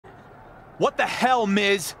What the hell,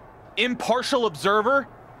 Miz? Impartial observer?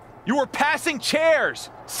 You were passing chairs,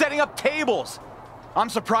 setting up tables. I'm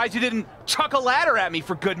surprised you didn't chuck a ladder at me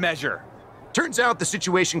for good measure. Turns out the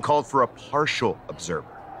situation called for a partial observer.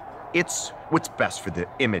 It's what's best for the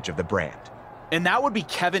image of the brand. And that would be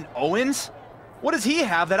Kevin Owens? What does he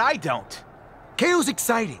have that I don't? KO's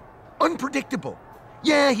exciting, unpredictable.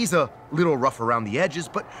 Yeah, he's a little rough around the edges,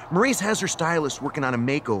 but Maurice has her stylist working on a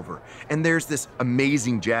makeover, and there's this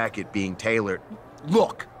amazing jacket being tailored.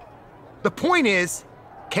 Look, the point is,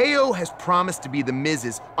 KO has promised to be The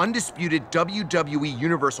Miz's undisputed WWE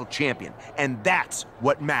Universal Champion, and that's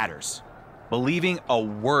what matters. Believing a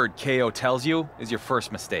word KO tells you is your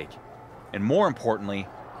first mistake. And more importantly,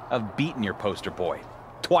 I've beaten your poster boy.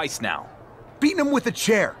 Twice now. Beating him with a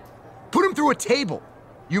chair. Put him through a table.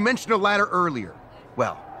 You mentioned a ladder earlier.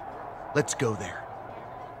 Well, let's go there.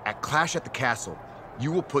 At Clash at the Castle, you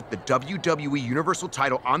will put the WWE Universal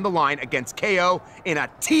title on the line against KO in a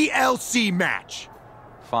TLC match.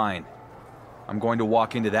 Fine. I'm going to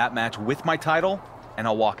walk into that match with my title, and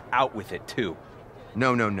I'll walk out with it too.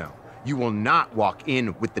 No. You will not walk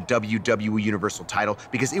in with the WWE Universal title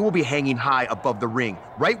because it will be hanging high above the ring,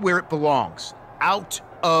 right where it belongs, out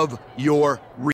of your reach.